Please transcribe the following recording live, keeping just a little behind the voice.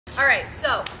All right,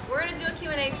 so we're gonna do a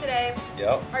Q&A today.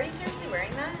 Yep. Are you seriously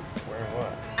wearing that? Wearing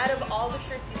what? Out of all the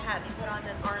shirts you have, you put on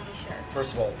an army shirt.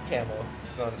 First of all, it's camo.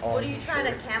 It's not an army shirt. What are you trying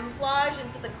to camouflage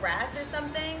into the grass or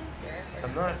something? Here,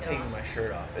 I'm not taking my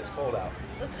shirt off. It's cold out.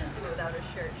 Let's just do it without a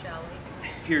shirt, shall we?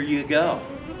 Here you go.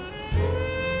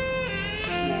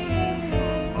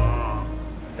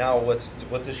 Now, what's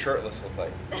the shirtless look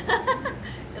like?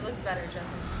 It looks better, trust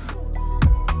me.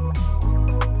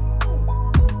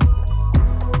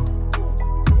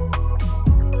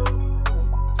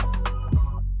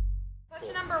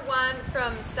 Question number 1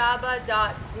 from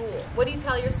Saba.Ghoul. What do you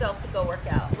tell yourself to go work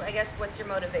out? I guess, what's your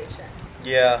motivation?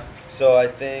 Yeah, so I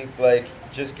think like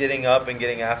just getting up and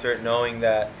getting after it, knowing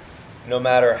that no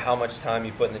matter how much time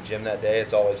you put in the gym that day,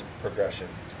 it's always a progression.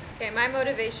 Okay, my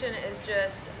motivation is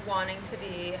just wanting to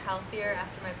be healthier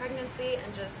after my pregnancy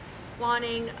and just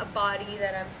wanting a body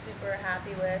that I'm super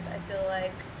happy with. I feel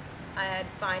like I had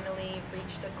finally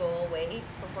reached a goal weight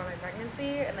before my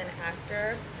pregnancy, and then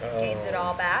after gained it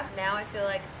all back. Now I feel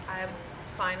like I'm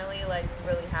finally like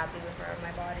really happy with where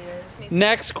my body is.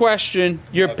 Next question,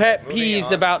 your pet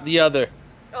peeves about the other.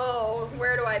 Oh,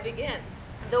 where do I begin?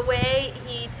 The way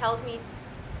he tells me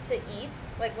to eat,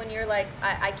 like when you're like,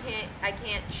 I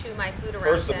can't chew my food around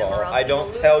First of him, all, or else I he will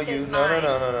don't lose tell you. his No.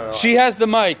 mind. She has the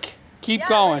mic. Keep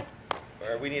going.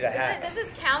 We need a hat. This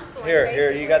is counseling. Here,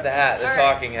 basically. you got the hat, the All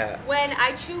talking hat. When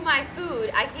I chew my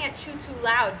food, I can't chew too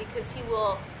loud because he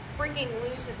will freaking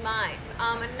lose his mind.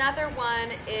 Another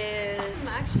one is,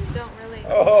 I actually don't really.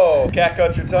 Oh, cat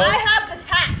cut your tongue? I have the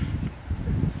hat.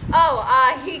 Oh,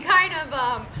 he kind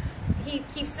of, he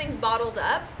keeps things bottled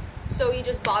up. So he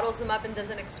just bottles them up and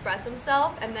doesn't express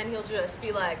himself, and then he'll just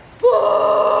be like,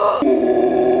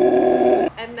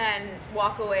 and then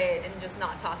walk away and just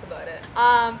not talk about it.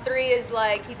 3 is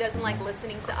like, he doesn't like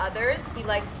listening to others. He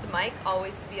likes the mic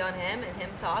always to be on him and him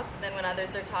talk. Then when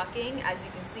others are talking, as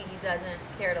you can see, he doesn't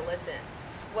care to listen.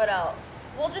 What else?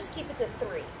 We'll just keep it to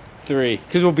 3. 3,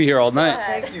 because we'll be here all night.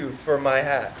 Thank you for my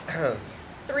hat.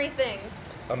 3 things.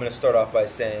 I'm going to start off by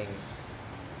saying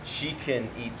she can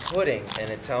eat pudding, and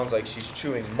it sounds like she's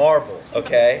chewing marbles,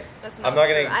 okay? That's not I'm not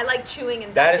true. gonna. I like chewing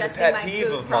and That is a digesting pet my peeve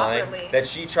food of mine properly. that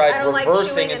she tried I don't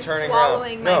reversing like and turning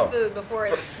swallowing around. my food before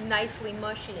it's nicely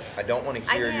mushy. I don't want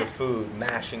to hear your food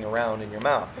mashing around in your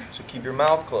mouth. So keep your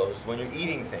mouth closed when you're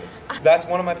eating things. That's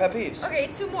one of my pet peeves.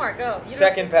 Okay, 2 more. Go.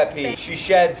 Second pet peeve. She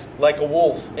sheds like a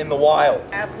wolf in the wild.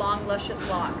 I have long, luscious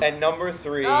locks. And number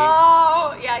 3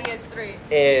 Oh, yeah, he has 3.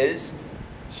 is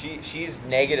she's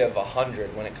negative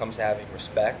 100 when it comes to having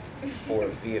respect for a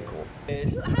vehicle. She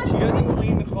doesn't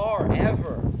clean the car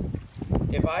ever.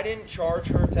 If I didn't charge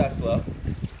her Tesla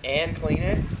and clean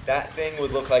it, that thing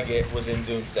would look like it was in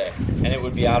doomsday, and it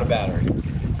would be out of battery.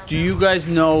 Do you guys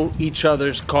know each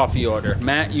other's coffee order?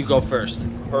 Matt, you go first.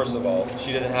 First of all,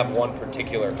 she doesn't have one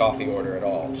particular coffee order at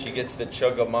all. She gets the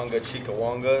Chuggamunga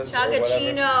Chickawangas or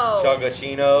whatever.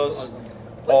 Chuggachinos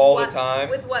all the time.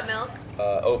 With what milk?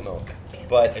 Oat milk.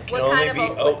 But it can only be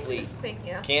Oatly. Thank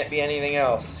you. Can't be anything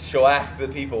else. She'll ask the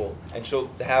people, and she'll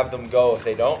have them go, if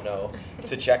they don't know,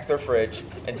 to check their fridge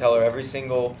and tell her every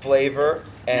single flavor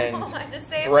and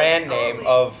brand name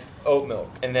of oat milk.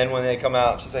 And then when they come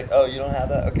out, she's like, oh, you don't have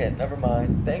that? Okay, never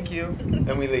mind. Thank you.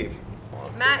 And we leave.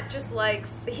 Matt just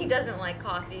likes, he doesn't like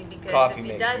coffee because coffee if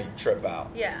he makes does, me trip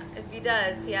out. Yeah, if he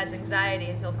does, he has anxiety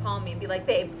and he'll call me and be like,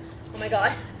 babe, oh my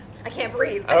God. I can't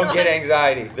breathe. I don't get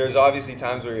anxiety. There's obviously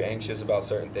times where you're anxious about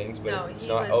certain things, but no, it's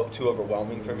not too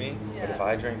overwhelming for me. Yeah. But if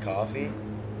I drink coffee...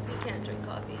 He can't drink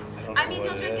coffee. I mean,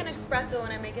 he'll drink an espresso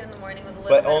when I make it in the morning with a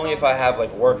little But bit only of if I have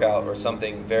like workout or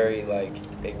something very like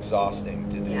exhausting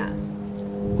to do. Yeah.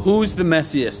 Who's the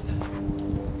messiest?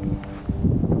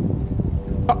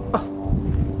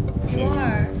 You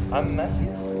are. I'm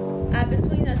messiest?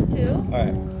 Between us two.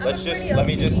 Alright, let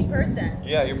me just. Person.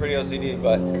 Yeah, you're pretty OCD,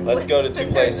 but let's go to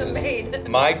 2 places.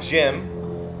 My gym.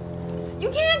 You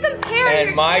can't compare and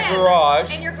your my gym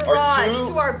garage and your garage are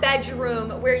to our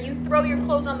bedroom where you throw your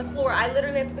clothes on the floor. I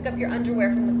literally have to pick up your underwear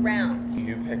from the ground. Do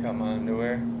you pick up my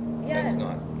underwear? Yes.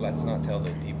 Let's not tell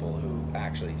the people who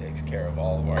actually takes care of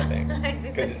all of our things.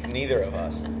 Because it's neither of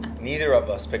us. Neither of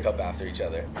us pick up after each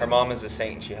other. Her mom is a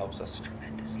saint and she helps us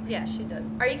tremendously. Yeah, she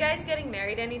does. Are you guys getting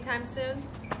married anytime soon?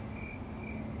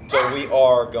 So we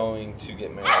are going to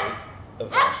get married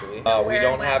eventually. We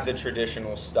don't have the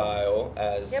traditional style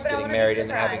as getting married and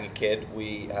having a kid.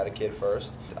 We had a kid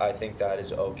first. I think that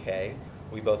is okay.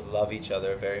 We both love each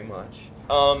other very much.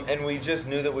 And we just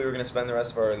knew that we were going to spend the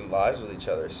rest of our lives with each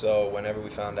other. So whenever we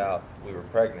found out we were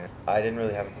pregnant, I didn't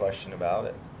really have a question about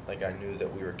it. Like, I knew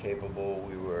that we were capable,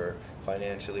 we were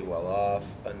financially well off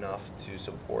enough to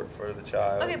support for the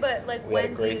child. Okay, but like we when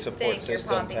had a great support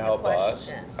system to help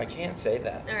us. I can't say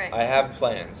that. All right. I have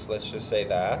plans. Let's just say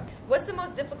that. What's the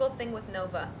most difficult thing with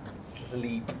Nova?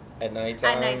 Sleep at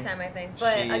nighttime. At nighttime, I think.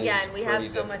 But again, we have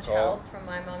so much help from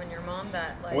my mom and your mom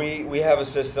that like we have a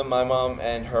system. My mom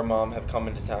and her mom have come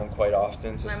into town quite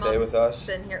often to stay with us.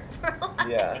 Been here for a while.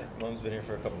 Yeah, mom's been here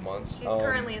for a couple months. She's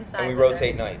currently inside. And we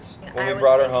rotate nights. When we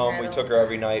brought her home, we took her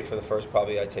every night for the first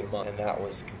probably I'd say month, and that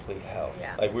was complete hell.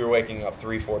 Yeah. Like we were waking up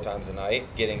 3-4 times a night,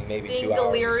 getting maybe being 2 hours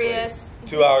delirious. of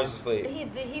sleep. 2 hours of sleep.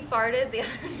 He farted the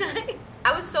other night.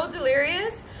 I was so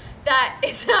delirious that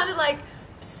it sounded like.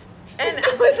 And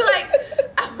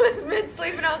I was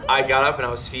mid-sleep and I got up and I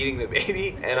was feeding the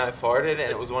baby and I farted and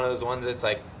it was one of those ones that's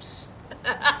like, psst.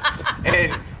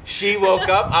 And she woke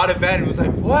up out of bed and was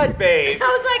like, what, babe?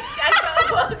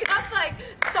 I woke up like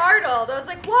startled. I was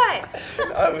like, what?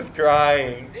 I was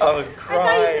crying. I thought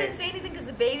you couldn't say anything because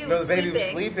the baby was sleeping. No, the baby was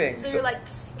sleeping. So you're like,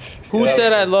 psst. Who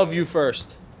said I love you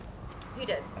first? You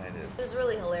did. I did. It was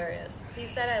really hilarious. He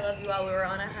said I love you while we were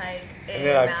on a hike in And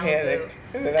then I Malibu. panicked.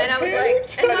 And I was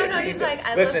like, no, he's like,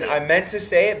 I Listen, love you. I meant to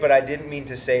say it, but I didn't mean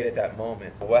to say it at that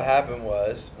moment. What happened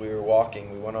was, we were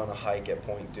walking, we went on a hike at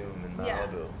Point Doom in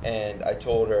Malibu. Yeah. And I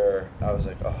told her, I was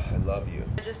like, oh, I love you.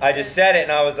 I just said it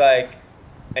and I was like,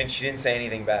 and she didn't say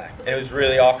anything back. And it was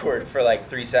really awkward for like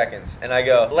 3 seconds. And I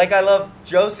go, like I love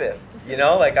Joseph. You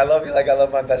know, like I love you, like I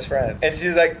love my best friend. And she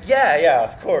was like, yeah,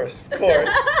 of course.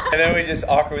 And then we just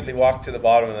awkwardly walked to the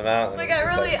bottom of the mountain. Like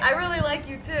I really like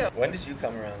you too. When did you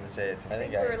come around and say it? I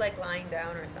think we were like lying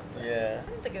down or something. Yeah. I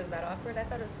don't think it was that awkward. I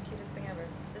thought it was the cutest thing ever.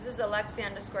 This is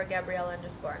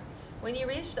Alexia_Gabriella_. When you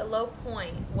reached a low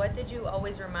point, what did you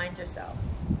always remind yourself?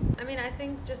 I mean, I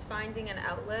think just finding an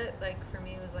outlet, like for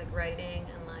me it was like writing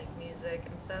and like music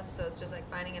and stuff. So it's just like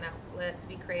finding an outlet to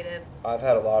be creative. I've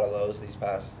had a lot of lows these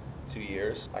past 2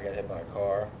 years. I got hit by a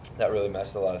car. That really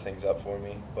messed a lot of things up for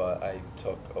me, but I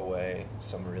took away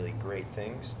some really great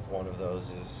things. One of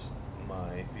those is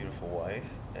my beautiful wife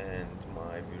and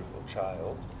my beautiful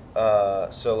child.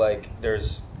 So like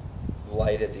there's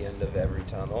light at the end of every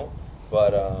tunnel,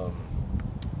 but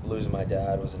losing my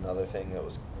dad was another thing that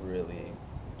was really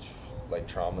like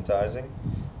traumatizing.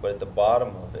 But at the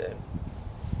bottom of it,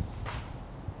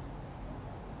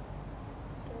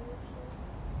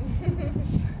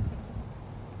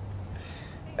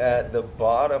 at the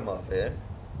bottom of it,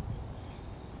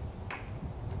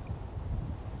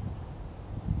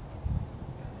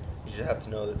 you just have to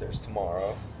know that there's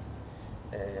tomorrow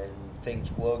and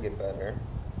things will get better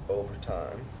over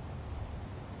time.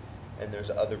 And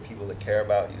there's other people that care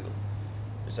about you.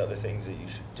 There's other things that you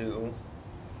should do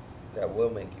that will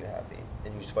make you happy.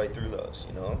 And you just fight through those,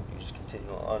 you know? You just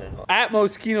continue on and on. At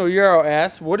Moschino Euro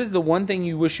asks, what is the one thing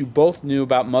you wish you both knew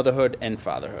about motherhood and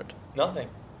fatherhood? Nothing.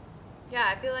 Yeah,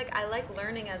 I feel like I like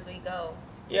learning as we go.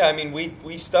 Yeah, I mean,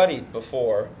 we studied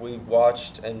before. We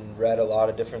watched and read a lot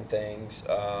of different things.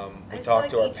 We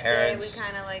talked to our parents. We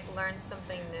kind of like learned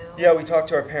something new. Yeah, we talked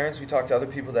to our parents. We talked to other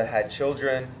people that had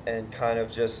children and kind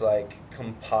of just like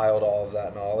compiled all of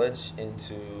that knowledge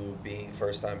into being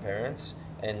first-time parents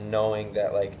and knowing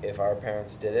that like if our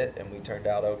parents did it and we turned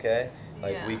out okay,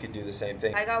 like we could do the same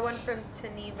thing. I got one from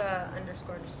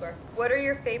Taniva__. What are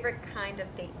your favorite kind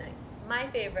of date nights? My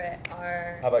favorite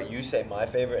are... How about you say my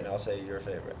favorite and I'll say your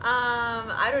favorite?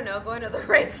 I don't know, going to the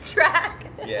racetrack.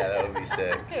 Yeah, that would be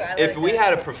sick. If we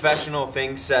had a professional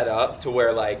thing set up to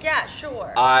where like... Yeah,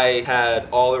 sure. I had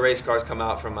all the race cars come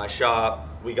out from my shop.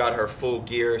 We got her full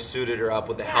gear, suited her up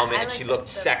with a helmet, and she looked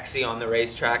sexy on the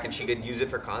racetrack, and she could use it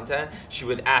for content. She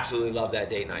would absolutely love that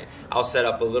date night. I'll set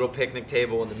up a little picnic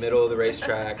table in the middle of the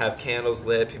racetrack, have candles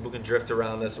lit, people can drift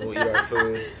around us, and we'll eat our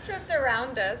food. Drift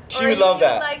around us. She would love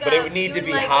that, but it would need to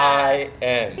be high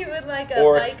end. You would like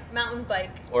a mountain bike.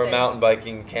 Or a mountain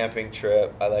biking, camping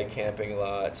trip. I like camping a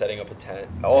lot, setting up a tent.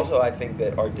 Also, I think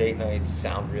that our date nights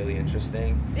sound really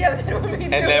interesting. Yeah, but then when we do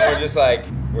and then we're just like,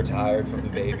 we're tired from the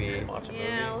baby. Watch a movie.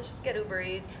 Yeah, let's just get Uber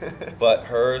Eats. But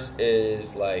hers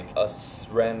is like a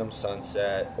random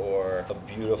sunset or a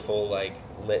beautiful like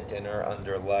lit dinner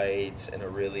under lights in a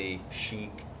really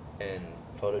chic and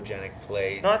photogenic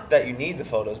place. Not that you need the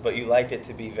photos, but you like it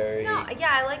to be very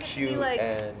I like it to be like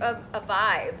a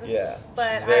vibe. Yeah,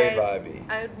 but she's very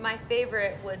vibey. My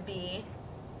favorite would be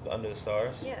Under the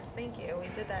Stars? Yes, thank you. We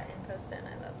did that in Poston.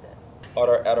 I loved it.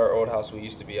 At our old house, we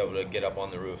used to be able to get up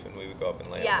on the roof, and we would go up and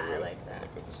lay on the roof I like that. and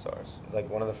look at the stars. Like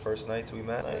one of the first nights we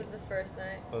met. It was the first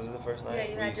night. Was it the first night? Yeah,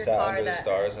 you we had your sat car under the that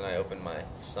stars, and I opened my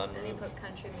sunroof. And he put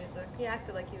country music. He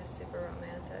acted like he was super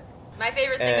romantic. My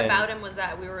favorite thing about him was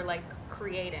that we were like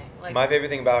creating. Like my favorite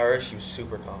thing about her is she was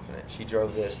super confident. She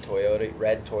drove this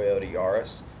red Toyota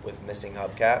Yaris with missing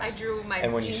hubcaps. I drew my.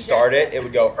 And when you start it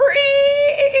would go.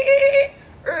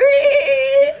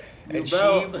 And she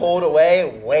pulled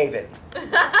away waving.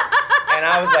 And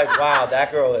I was like, wow,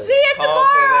 that girl is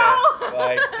confident.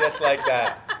 Like, just like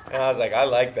that. And I was like, I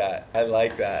like that. I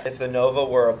like that. If the Nova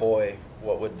were a boy,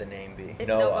 what would the name be? If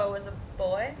Noah. Nova was a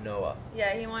boy? Noah.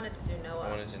 Yeah, he wanted to do Noah. I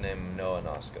wanted to name him Noah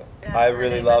Noska. Yeah, I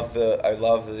really love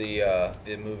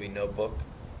the movie Notebook.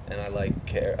 And I like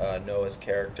Noah's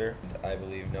character. I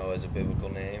believe Noah is a biblical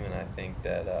name, and I think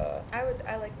that I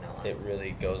like Noah. it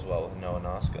really goes well with Noah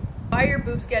Noska. Why are your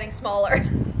boobs getting smaller?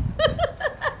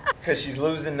 Because she's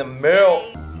losing the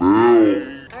milk.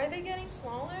 Are they getting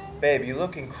smaller? Babe, you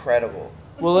look incredible.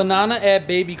 Will Inanna add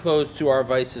baby clothes to our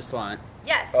Vices line?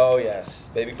 Yes. Oh yes,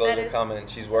 baby clothes That are is coming.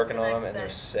 She's working the on next them, and they're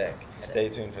thing. sick. Stay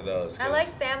tuned for those. I like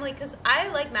family because I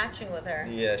like matching with her.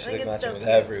 Yeah, she I think likes it's matching so with cute.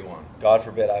 everyone. God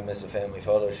forbid I miss a family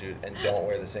photo shoot and don't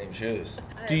wear the same shoes.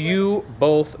 Do you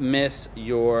both miss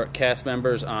your cast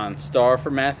members on Star for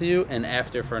Matthew and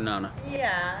After for Inanna?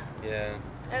 Yeah. Yeah.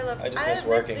 I just miss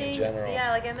working in general.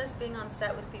 Yeah, like I miss being on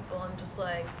set with people and just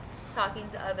like talking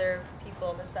to other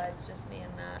people besides just me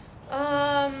and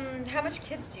Matt. How much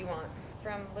kids do you want?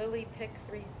 From Lily Pick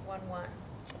 311.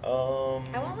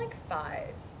 I want like 5.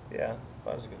 Yeah,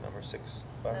 5 is a good number. 6.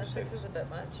 5 No, or 6 6 is a bit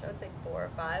much. I would say 4 or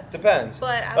 5. Depends.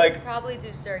 But I like, would probably do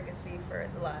surrogacy for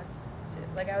the last 2.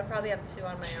 Like I would probably have 2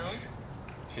 on my own.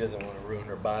 she doesn't want to ruin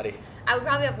her body. I would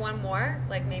probably have 1 more,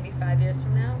 like maybe 5 years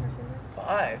from now or something.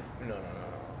 5? No.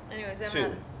 Anyways, I'm 2.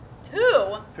 not.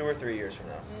 2? 2 or 3 years from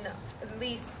now. No, at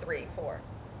least 3, 4.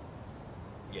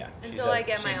 Yeah. Until I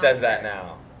get my She says Oscar. that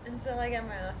now. Until I get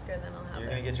my Oscar, then I'll have You're it.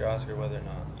 gonna get your Oscar whether or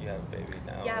not you have a baby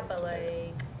now. Yeah, but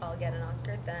like, I'll get an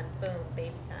Oscar, then boom,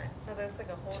 baby time. Oh, that's like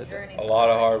a whole So journey. a lot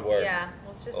of hard work. Yeah,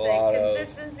 let's just A say lot of-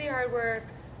 consistency, hard work,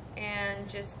 and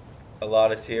just. A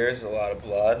lot of tears, a lot of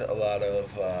blood, a lot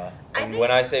of. And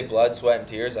when I say blood, sweat, and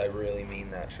tears, I really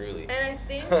mean that truly. And I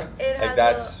think it has like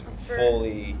that's for,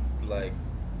 fully like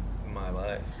my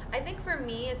life. I think for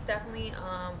me, it's definitely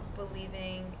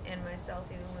believing in myself,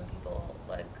 even when people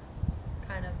like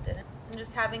kind of didn't. And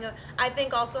just having I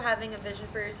think also having a vision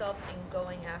for yourself and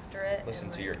going after it. Listen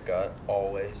and, to like, your gut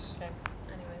always. Okay.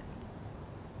 Anyways,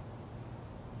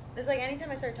 it's like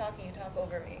anytime I start talking, you talk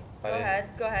over me. Go ahead,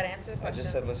 answer the I question.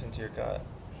 just said listen to your gut.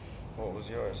 What was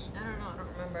yours? I don't know. I don't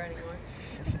remember anymore.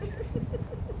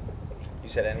 You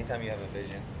said anytime you have a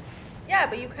vision. Yeah,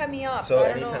 but you cut me off, So so I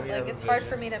don't anytime know. you have Like a it's hard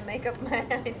vision. for me to make up my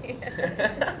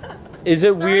idea. Is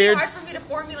it It's weird? already hard for me to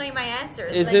formulate my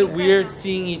answers. Is like, it you cut me weird off.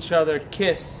 seeing each other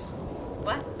kiss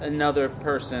What? another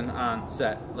person on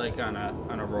set, like on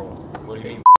a roll? What do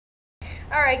you mean?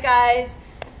 All right, guys.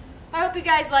 I hope you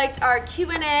guys liked our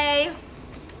Q&A.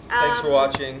 Thanks for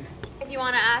watching. If you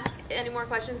want to ask any more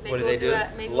questions, maybe What do we'll they do? it.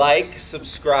 Maybe Like,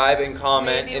 subscribe, and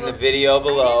comment maybe in the we'll- video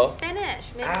below. I didn't finish.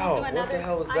 Maybe Ow, we'll do what another. the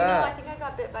hell was I that? know. I think I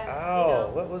got bit by a Ow,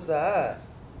 mosquito. what was that?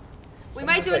 We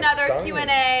might do Someone's, like, another stung me.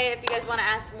 Q&A if you guys want to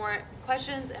ask more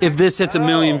questions. If this hits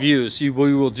 1,000,000 Ow. views, we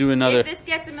will do another. If this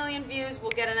gets 1,000,000 views,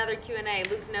 we'll get another Q&A.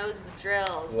 Luke knows the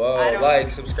drills. I Whoa, don't like,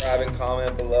 subscribe, and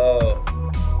comment below.